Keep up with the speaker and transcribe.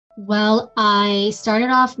Well, I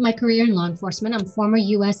started off my career in law enforcement. I'm former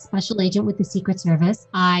U.S. Special Agent with the Secret Service.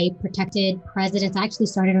 I protected presidents. I actually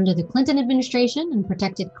started under the Clinton administration and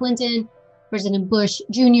protected Clinton, President Bush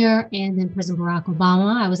Jr., and then President Barack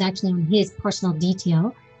Obama. I was actually on his personal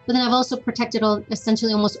detail. But then I've also protected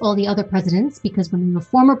essentially almost all the other presidents, because when you're a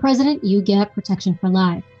former president, you get protection for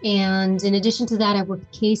life. And in addition to that, I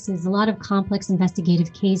worked cases, a lot of complex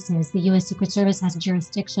investigative cases. The U.S. Secret Service has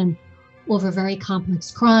jurisdiction over very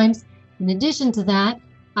complex crimes. In addition to that,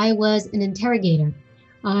 I was an interrogator.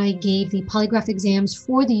 I gave the polygraph exams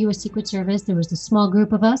for the U.S. Secret Service. There was a small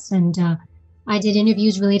group of us, and I did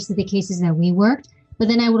interviews related to the cases that we worked. But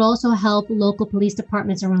then I would also help local police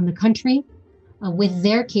departments around the country with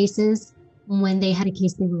their cases when they had a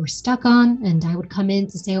case they were stuck on. And I would come in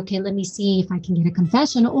to say, okay, let me see if I can get a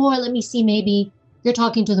confession, or let me see maybe you're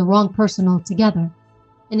talking to the wrong person altogether.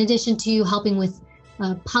 In addition to helping with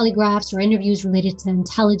polygraphs or interviews related to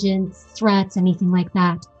intelligence, threats, anything like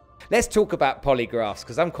that. Let's talk about polygraphs,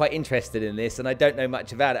 because I'm quite interested in this and I don't know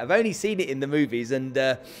much about it. I've only seen it in the movies, and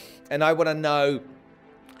I want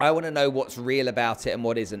to know what's real about it and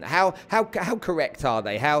what isn't. How correct are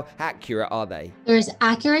they? How accurate are they? They're as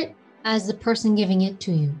accurate as the person giving it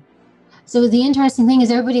to you. So the interesting thing is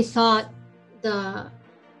everybody thought the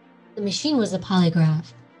machine was the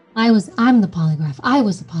polygraph. I'm the polygraph. I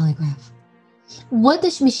was the polygraph. What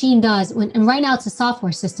this machine does, and right now it's a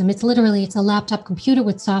software system. It's a laptop computer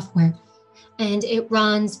with software, and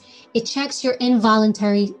it checks your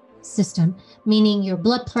involuntary system, meaning your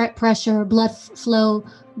blood pressure, blood flow,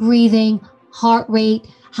 breathing, heart rate,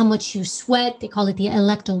 how much you sweat. They call it the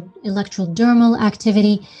electrodermal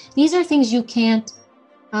activity. These are things you can't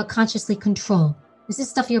consciously control. This is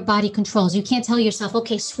stuff your body controls. You can't tell yourself,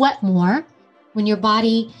 okay, sweat more. When your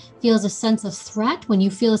body feels a sense of threat, when you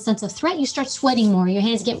feel a sense of threat, you start sweating more. Your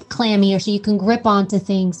hands get clammier so you can grip onto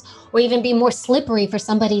things, or even be more slippery for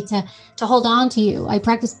somebody to hold on to you. I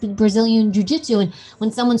practice Brazilian jiu-jitsu, and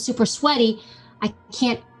when someone's super sweaty, I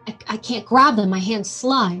can't grab them. My hands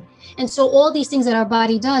slide. And so all these things that our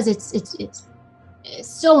body does, it's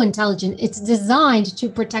so intelligent. It's designed to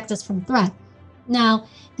protect us from threat. Now,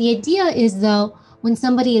 the idea is, though, when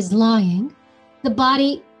somebody is lying, the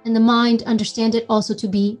body and the mind understand it also to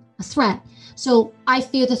be a threat. So I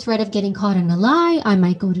fear the threat of getting caught in a lie. I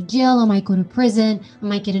might go to jail. I might go to prison. I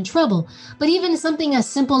might get in trouble. But even something as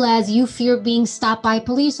simple as you fear being stopped by a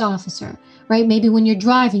police officer, right? Maybe when you're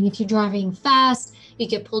driving, if you're driving fast, you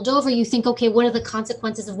get pulled over, you think, okay, what are the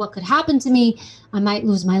consequences of what could happen to me? I might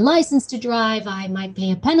lose my license to drive. I might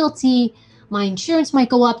pay a penalty. My insurance might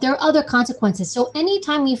go up. There are other consequences. So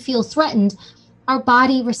anytime we feel threatened, our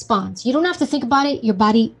body responds. You don't have to think about it. Your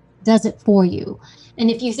body does it for you. And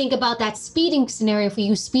if you think about that speeding scenario, if we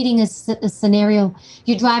use speeding as a scenario,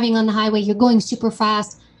 you're driving on the highway, you're going super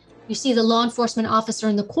fast. You see the law enforcement officer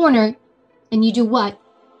in the corner, and you do what?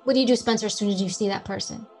 What do you do, Spencer, as soon as you see that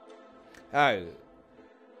person? Oh,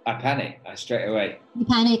 I panic. I straight away. You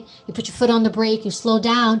panic, you put your foot on the brake, you slow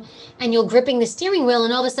down, and you're gripping the steering wheel,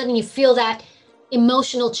 and all of a sudden you feel that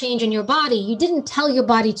emotional change in your body. You didn't tell your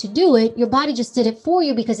body to do it. Your body just did it for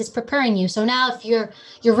you because it's preparing you. So now if your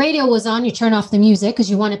radio was on, you turn off the music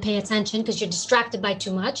because you want to pay attention, because you're distracted by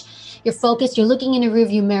too much. You're focused. You're looking in a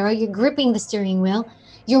rearview mirror. You're gripping the steering wheel.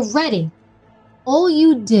 You're ready. All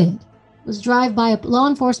you did was drive by a law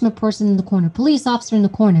enforcement person in the corner, police officer in the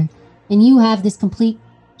corner, and you have this complete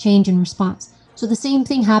change in response. So the same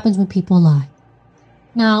thing happens when people lie.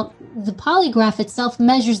 Now, the polygraph itself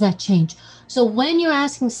measures that change. So when you're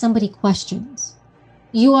asking somebody questions,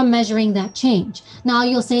 you are measuring that change. Now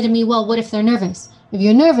you'll say to me, well, what if they're nervous? If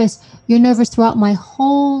you're nervous throughout my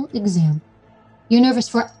whole exam. You're nervous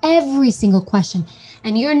for every single question.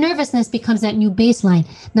 And your nervousness becomes that new baseline.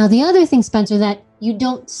 Now, the other thing, Spencer, that you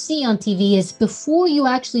don't see on TV is before you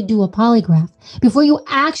actually do a polygraph, before you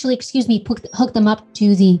actually, hook them up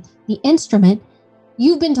to the instrument,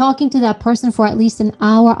 you've been talking to that person for at least an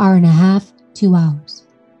hour, hour and a half, 2 hours.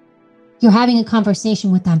 You're having a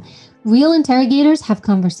conversation with them. Real interrogators have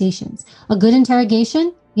conversations. A good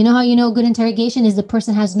interrogation, you know how you know a good interrogation is the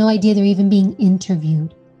person has no idea they're even being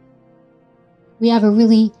interviewed. We have a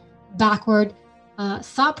really backward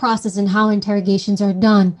thought process in how interrogations are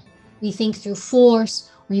done. We think through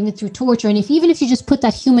force or even through torture. And even if you just put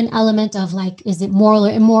that human element of like, is it moral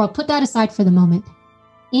or immoral, put that aside for the moment.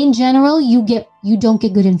 In general, you don't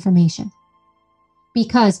get good information.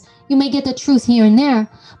 Because you may get the truth here and there,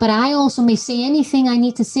 but I also may say anything I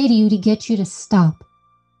need to say to you to get you to stop.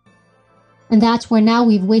 And that's where now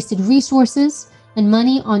we've wasted resources and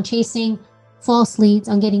money on chasing false leads,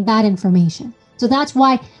 on getting bad information. So that's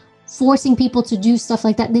why forcing people to do stuff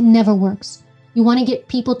like that never works. You want to get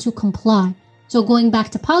people to comply. So going back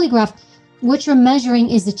to polygraph, what you're measuring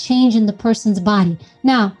is the change in the person's body.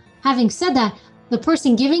 Now, having said that, the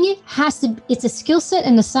person giving it it's a skill set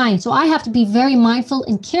and a science. So I have to be very mindful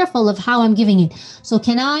and careful of how I'm giving it. So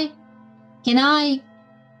can I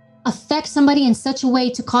affect somebody in such a way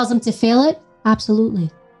to cause them to fail it? Absolutely.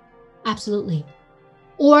 Absolutely.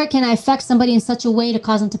 Or can I affect somebody in such a way to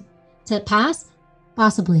cause them to pass?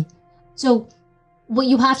 Possibly. So what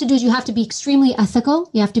you have to do is you have to be extremely ethical.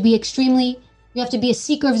 You have to be a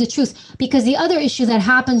seeker of the truth, because the other issue that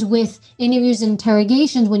happens with interviews and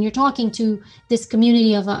interrogations when you're talking to this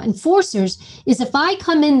community of enforcers is if I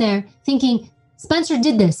come in there thinking, Spencer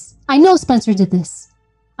did this. I know Spencer did this.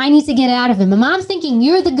 I need to get it out of him. And I'm thinking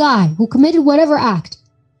you're the guy who committed whatever act.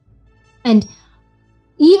 And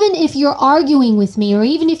even if you're arguing with me, or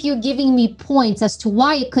even if you're giving me points as to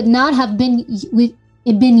why it could not have been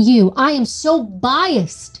you, I am so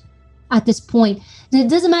biased at this point that it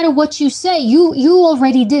doesn't matter what you say. You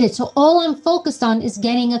already did it. So all I'm focused on is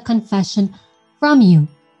getting a confession from you.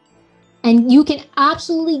 And you can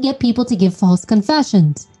absolutely get people to give false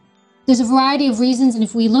confessions. There's a variety of reasons. And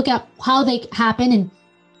if we look at how they happen and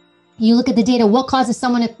you look at the data, what causes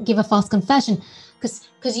someone to give a false confession?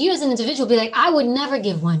 Because you as an individual be like, I would never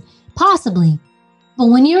give one. Possibly. But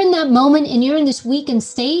when you're in that moment and you're in this weakened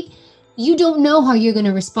state, you don't know how you're going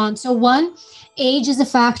to respond. So one, age is a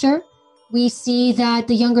factor. We see that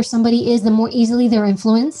the younger somebody is, the more easily they're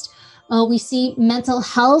influenced. We see mental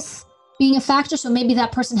health being a factor. So maybe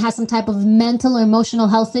that person has some type of mental or emotional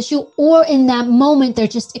health issue, or in that moment, they're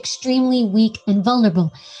just extremely weak and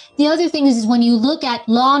vulnerable. The other thing is when you look at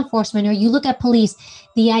law enforcement or you look at police,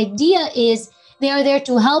 the idea is they are there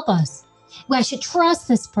to help us. I should trust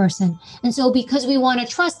this person. And so because we want to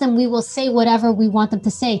trust them, we will say whatever we want them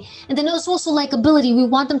to say. And then there's also likability. We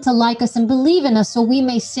want them to like us and believe in us, so we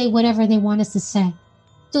may say whatever they want us to say.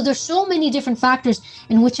 So there's so many different factors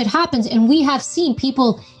in which it happens. And we have seen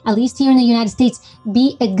people, at least here in the United States,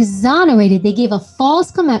 be exonerated. They gave a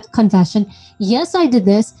false confession. Yes, I did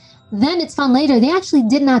this. Then it's found later they actually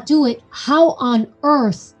did not do it. How on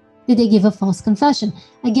earth did they give a false confession?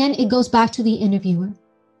 Again, it goes back to the interviewer.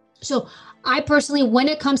 So I personally, when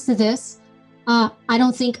it comes to this, I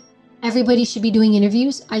don't think everybody should be doing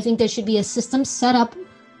interviews. I think there should be a system set up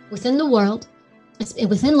within the world,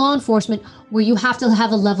 within law enforcement, where you have to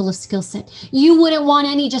have a level of skill set. You wouldn't want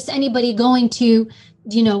anybody going to,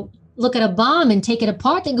 look at a bomb and take it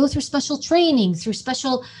apart. They go through special training, through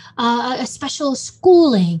special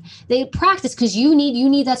schooling. They practice because you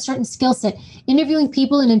need that certain skill set. Interviewing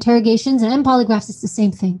people in interrogations and polygraphs is the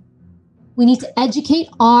same thing. We need to educate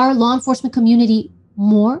our law enforcement community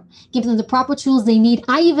more, give them the proper tools they need.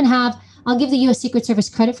 I'll give the U.S. Secret Service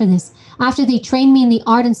credit for this. After they trained me in the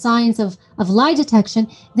art and science of lie detection,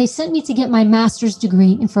 they sent me to get my master's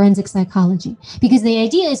degree in forensic psychology. Because the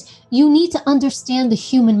idea is you need to understand the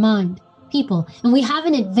human mind, people, and we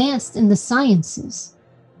haven't advanced in the sciences.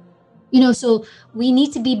 So we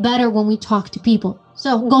need to be better when we talk to people.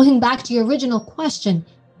 So going back to your original question,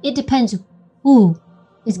 it depends who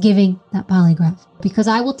is giving that polygraph. Because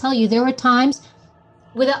I will tell you, there are times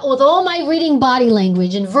with all my reading body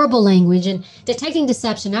language and verbal language and detecting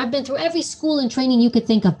deception, I've been through every school and training you could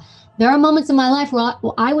think of. There are moments in my life where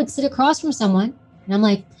I would sit across from someone and I'm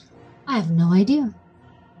like, I have no idea.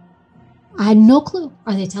 I had no clue.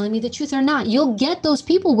 Are they telling me the truth or not? You'll get those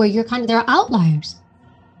people where they're outliers.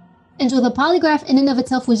 And so the polygraph in and of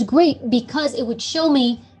itself was great because it would show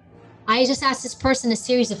me, I just asked this person a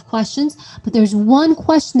series of questions, but there's one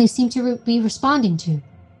question they seem to be responding to.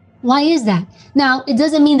 Why is that? Now, it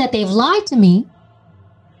doesn't mean that they've lied to me.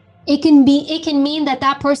 It can mean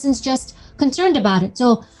that person's just concerned about it.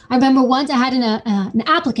 So I remember once I had an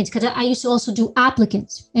applicant, because I used to also do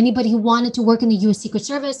applicants. Anybody who wanted to work in the U.S. Secret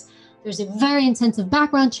Service, there's a very intensive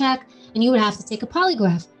background check, and you would have to take a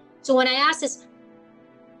polygraph. So when I asked this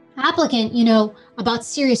applicant, about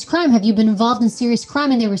serious crime, have you been involved in serious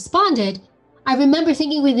crime? And they responded, I remember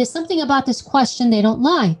thinking, there's something about this question they don't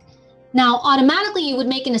like. Now, automatically, you would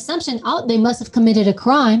make an assumption, they must have committed a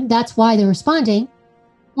crime. That's why they're responding.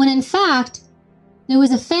 When in fact, there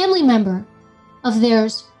was a family member of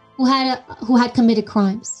theirs who had committed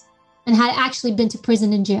crimes and had actually been to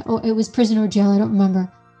prison and jail, or it was prison or jail, I don't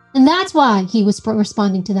remember. And that's why he was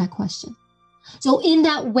responding to that question. So in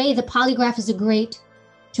that way, the polygraph is a great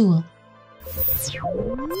tool.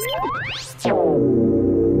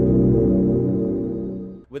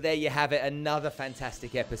 Well, there you have it. Another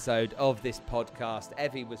fantastic episode of this podcast.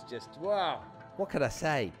 Evy was just, wow, what can I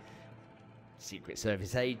say? Secret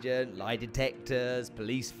Service agent, lie detectors,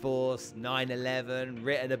 police force, 9/11,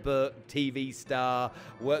 written a book, TV star,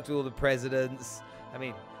 worked with all the presidents. I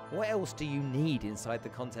mean, what else do you need inside the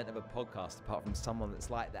content of a podcast apart from someone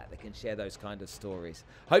that's like that can share those kind of stories?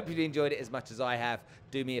 Hope you've enjoyed it as much as I have.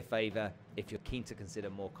 Do me a favor, if you're keen to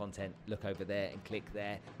consider more content, look over there and click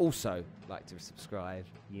there. Also, like to subscribe.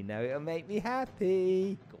 You know it'll make me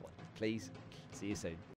happy. Go on, please. See you soon.